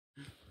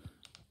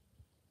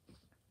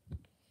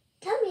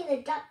me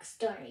the duck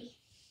story.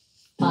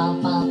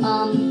 Bum bum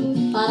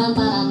bum, ba-dum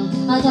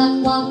ba-dum. A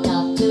duck walked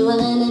up to a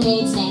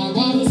lemonade stand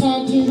and he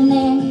said to the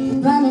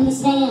man running the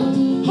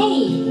stand,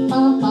 "Hey,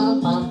 bum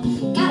bum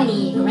bum, got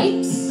any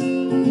grapes?"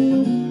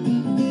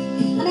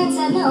 The man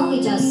said, "No,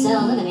 we just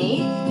sell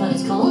lemonade, but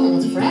it's cold and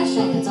it's fresh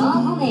and it's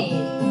all homemade.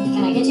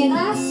 Can I get you a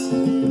glass?"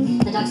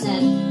 The duck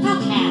said,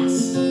 "I'll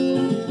pass."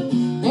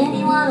 Then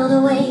he waddled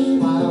away,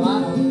 waddle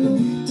waddle,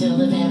 till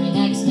the very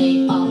next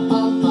day, bum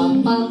bum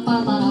bum bum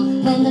bum bum.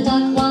 When the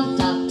duck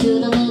walked up to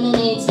the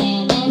lemonade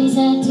stand and he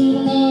said to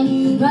the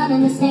man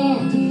running the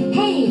stand,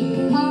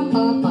 "Hey, bum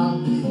bum bum,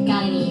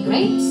 got any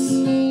grapes?"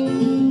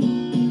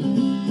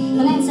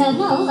 The man said,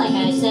 "No, like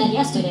I said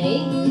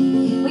yesterday,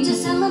 we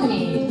just sell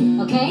lemonade,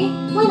 okay?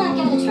 Why not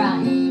give it a try?"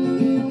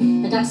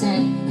 The duck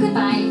said,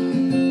 "Goodbye."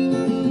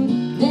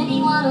 Then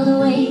he waddled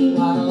away,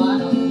 waddle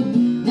waddle.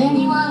 Then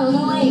he waddled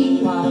away,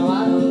 waddle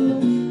waddle.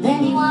 Then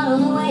he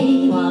waddled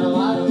away, waddle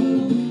waddle,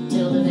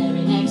 till the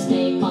very next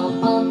day, bum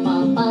bum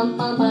bum bum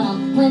bum bum.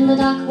 When the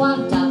duck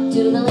walked up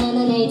to the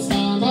lemonade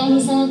stand and he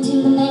said to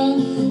the man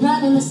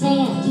running the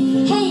stand,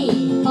 "Hey,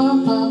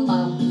 bum bum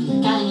bum,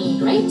 got any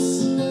grapes?"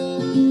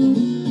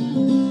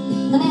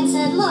 The man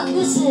said, "Look,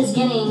 this is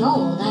getting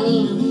old. I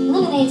mean,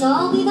 lemonade's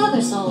all we've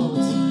ever sold.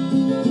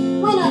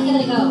 Why not give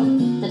it a go?"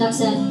 The duck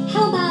said,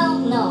 "How about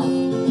no?"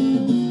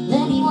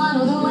 Then he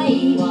waddled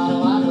away,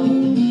 waddle waddle.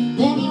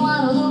 Then he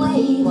waddled away,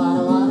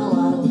 waddle waddle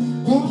waddle.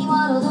 Then he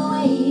waddled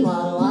away,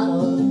 waddle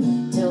waddle,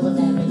 till the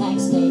very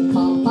next day,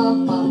 bum bum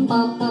bum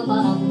bum bum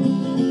bum.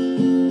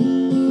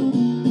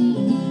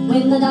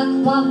 When the duck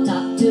walked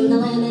up to the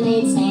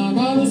lemonade stand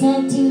and he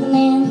said to the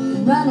man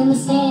running the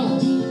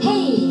stand,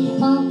 "Hey,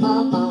 bum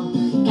bum bum,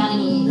 got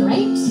any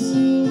grapes?"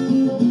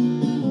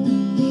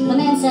 The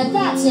man said,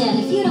 "That's it.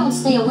 If you don't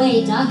stay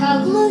away, duck,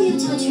 I'll glue you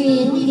to a tree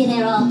and leave you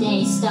there all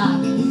day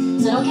stuck.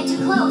 So don't get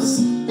too close."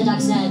 The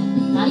duck said,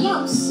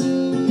 "Adios."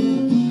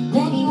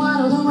 Then he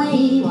waddled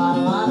away,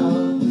 waddle waddle.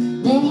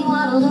 Then he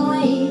waddled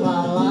away,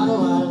 waddle waddle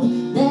waddle.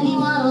 Then he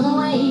waddled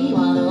away,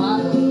 waddle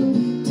waddle,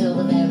 till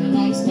the very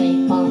next day,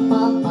 bum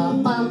bum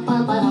bum bum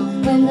bum bum.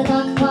 When the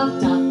duck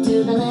walked up to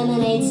the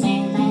lemonade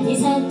stand and he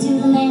said to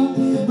the man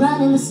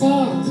running the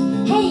stand,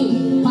 "Hey,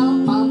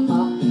 bum bum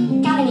bum,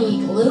 got any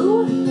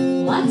glue?"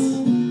 "What?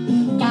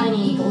 Got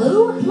any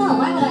glue? No,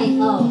 why would I?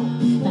 Oh,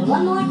 then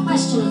one more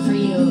question for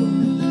you.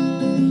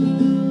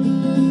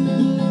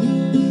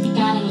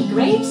 Got any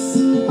grapes?"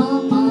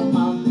 Bum bum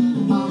bum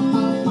bum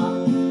bum bum.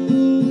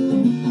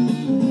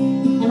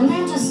 And the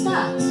man just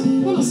stopped.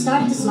 Then he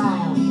started to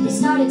smile. He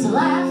started to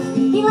laugh.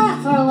 He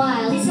laughed for a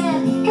while. He said,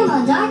 "Come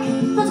on, duck,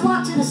 let's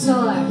walk to the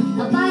store.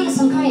 I'll buy you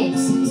some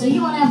grapes so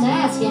you won't have to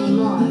ask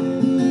anymore."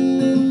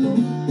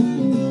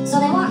 So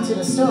they walked to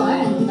the store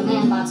and the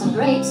man bought some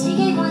grapes. He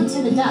gave one to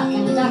the duck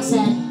and the duck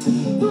said,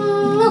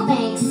 "No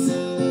thanks.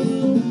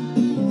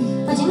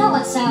 But you know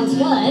what sounds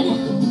good?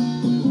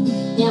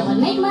 It would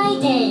make my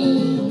day.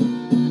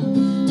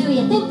 Do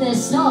you think this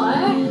store?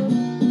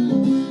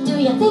 Do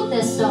you think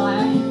this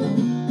store?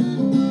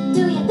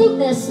 Do you think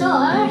this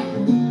store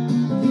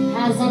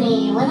has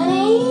any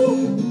lemonade?"